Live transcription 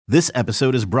This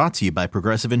episode is brought to you by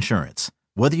Progressive Insurance.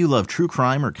 Whether you love true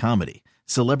crime or comedy,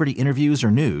 celebrity interviews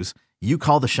or news, you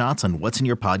call the shots on what's in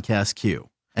your podcast queue.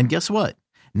 And guess what?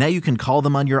 Now you can call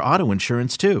them on your auto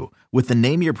insurance too with the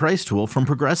Name Your Price tool from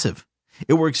Progressive.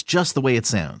 It works just the way it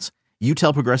sounds. You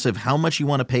tell Progressive how much you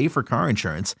want to pay for car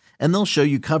insurance, and they'll show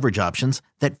you coverage options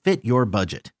that fit your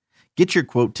budget. Get your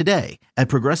quote today at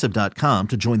Progressive.com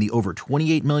to join the over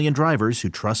 28 million drivers who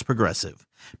trust Progressive.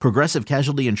 Progressive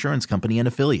Casualty Insurance Company and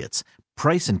Affiliates.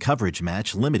 Price and coverage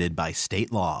match limited by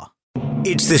state law.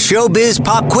 It's the Showbiz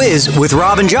Pop Quiz with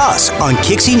Rob and Joss on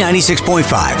Kixie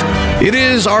 96.5. It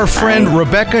is our friend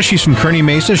Rebecca. She's from Kearney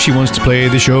Mesa. She wants to play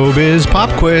the Showbiz Pop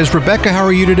Quiz. Rebecca, how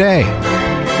are you today?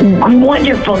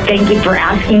 Wonderful. Thank you for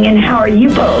asking. And how are you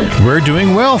both? We're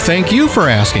doing well. Thank you for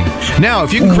asking. Now,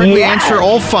 if you can correctly answer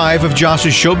all 5 of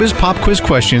Joss's Showbiz Pop Quiz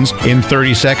questions in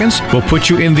 30 seconds, we'll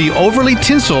put you in the overly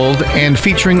tinseled and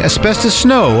featuring Asbestos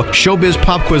Snow Showbiz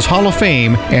Pop Quiz Hall of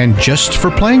Fame. And just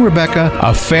for playing, Rebecca,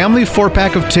 a family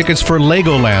 4-pack of tickets for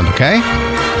Legoland, okay?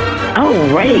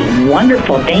 Oh, right.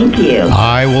 Wonderful. Thank you.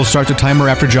 I will start the timer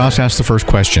after Joss asks the first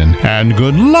question. And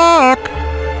good luck!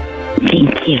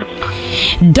 Thank you.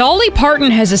 Dolly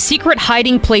Parton has a secret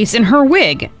hiding place in her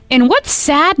wig. In what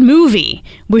sad movie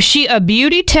was she a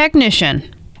beauty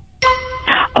technician?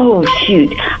 Oh,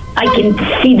 shoot. I can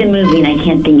see the movie and I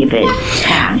can't think of it.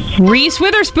 Pass. Reese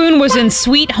Witherspoon was in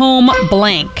Sweet Home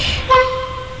Blank.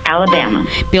 Alabama.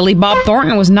 Billy Bob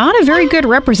Thornton was not a very good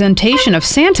representation of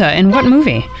Santa in what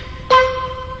movie?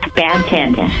 Bad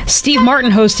Santa. Steve Martin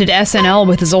hosted SNL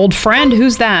with his old friend.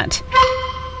 Who's that?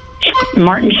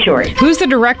 Martin Short. Who's the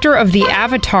director of the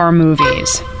Avatar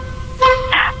movies?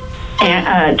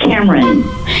 Cameron.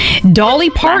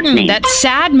 Dolly Parton. That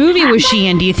sad movie was she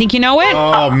in? Do you think you know it?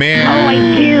 Oh, man. Oh, I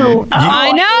do.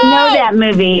 I know. I know that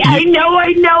movie. I know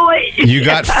it. You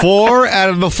got 4 out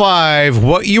of the 5.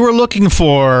 What you were looking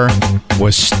for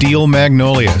was Steel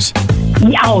Magnolias.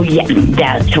 Oh, yeah.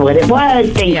 That's what it was.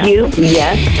 Thank you.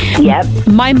 Yes. Yep.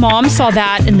 My mom saw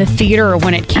that in the theater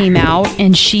when it came out,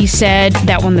 and she said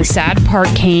that when the sad part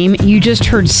came, you just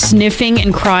heard sniffing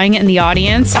and crying in the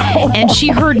audience, and she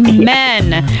heard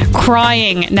men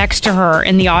crying next to her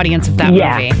in the audience of that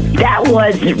movie. That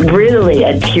was really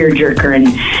a tearjerker, and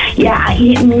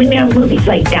movies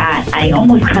like that, I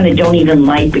almost kind of don't even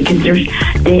like because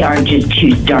they are just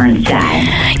too darn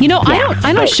sad. You know,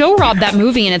 I don't show Rob that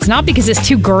movie, and it's not because it's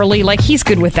too girly. Like, he's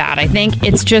good with that. I think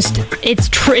it's just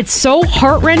it's so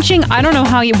heart-wrenching. I don't know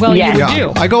how you would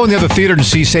do. I go in the other theater to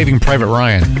see Saving Private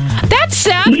Ryan. That's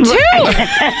sad too. Okay,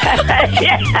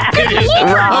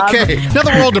 now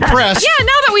that we're all depressed. Yeah,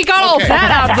 now that we got all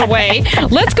that out of the way,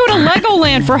 let's go to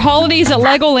Legoland for Holidays at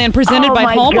Legoland, presented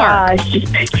by Hallmark. Gosh.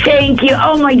 Thank you.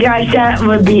 Oh my gosh, that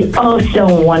would be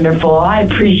so wonderful. I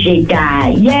appreciate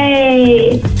that.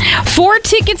 Yay! 4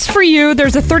 tickets for you.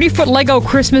 There's a 30-foot Lego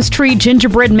Christmas tree,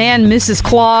 gingerbread man, Mrs.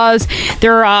 Claus.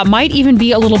 There might even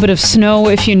be a little bit of snow,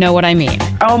 if you know what I mean.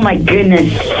 Oh my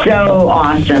goodness, so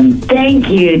awesome. Thank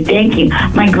you.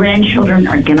 My grandchildren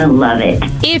are going to love it.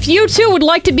 If you too would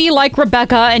like to be like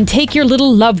Rebecca and take your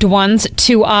little loved ones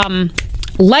to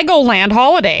Legoland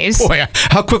holidays. Boy,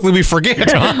 how quickly we forget,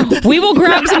 huh? We will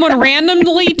grab someone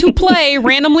randomly to play at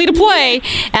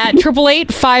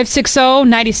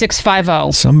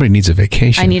 888-560-9650. Somebody needs a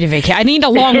vacation. I need a vacation. I need a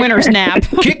long winter's nap.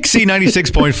 Kixie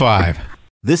 96.5.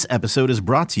 This episode is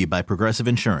brought to you by Progressive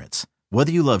Insurance.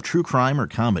 Whether you love true crime or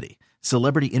comedy,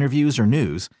 celebrity interviews or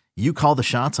news, you call the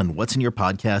shots on what's in your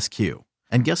podcast queue.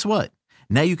 And guess what?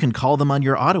 Now you can call them on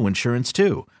your auto insurance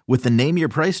too with the Name Your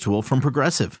Price tool from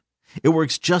Progressive. It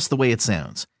works just the way it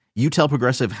sounds. You tell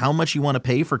Progressive how much you want to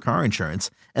pay for car insurance,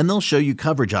 and they'll show you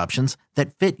coverage options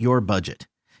that fit your budget.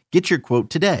 Get your quote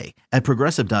today at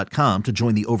Progressive.com to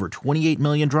join the over 28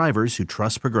 million drivers who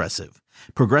trust Progressive.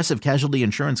 Progressive Casualty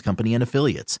Insurance Company and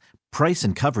Affiliates. Price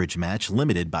and coverage match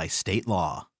limited by state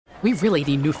law. We really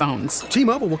need new phones.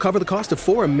 T-Mobile will cover the cost of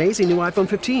 4 amazing new iPhone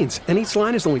 15s, and each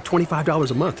line is only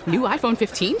 $25 a month. New iPhone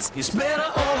 15s? It's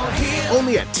better over here.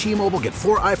 Only at T-Mobile, get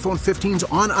 4 iPhone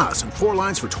 15s on us and 4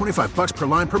 lines for $25 per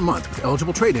line per month with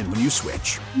eligible trade-in when you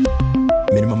switch.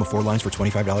 Minimum of 4 lines for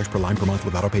 $25 per line per month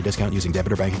with autopay discount using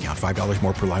debit or bank account. $5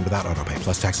 more per line without autopay,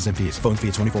 plus taxes and fees. Phone fee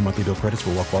at 24 monthly bill credits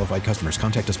for well-qualified customers.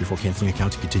 Contact us before canceling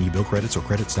account to continue bill credits or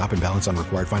credit stop and balance on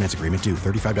required finance agreement due.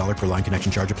 $35 per line connection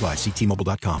charge applies. See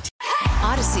T-Mobile.com.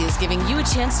 Odyssey is giving you a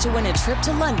chance to win a trip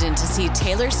to London to see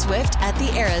Taylor Swift at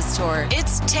the Eras Tour.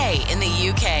 It's Tay in the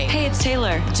UK. Hey, it's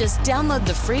Taylor. Just download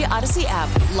the free Odyssey app,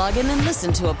 log in and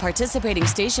listen to a participating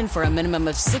station for a minimum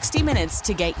of 60 minutes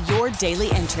to get your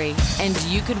daily entry. And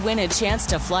you could win a chance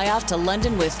to fly off to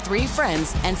London with 3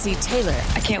 friends and see Taylor.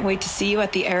 I can't wait to see you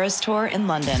at the Eras Tour in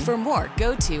London. For more,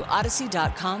 go to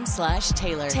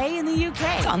odyssey.com/Taylor. Tay in the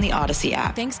UK. It's on the Odyssey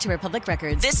app. Thanks to Republic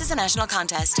Records. This is a national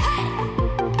contest.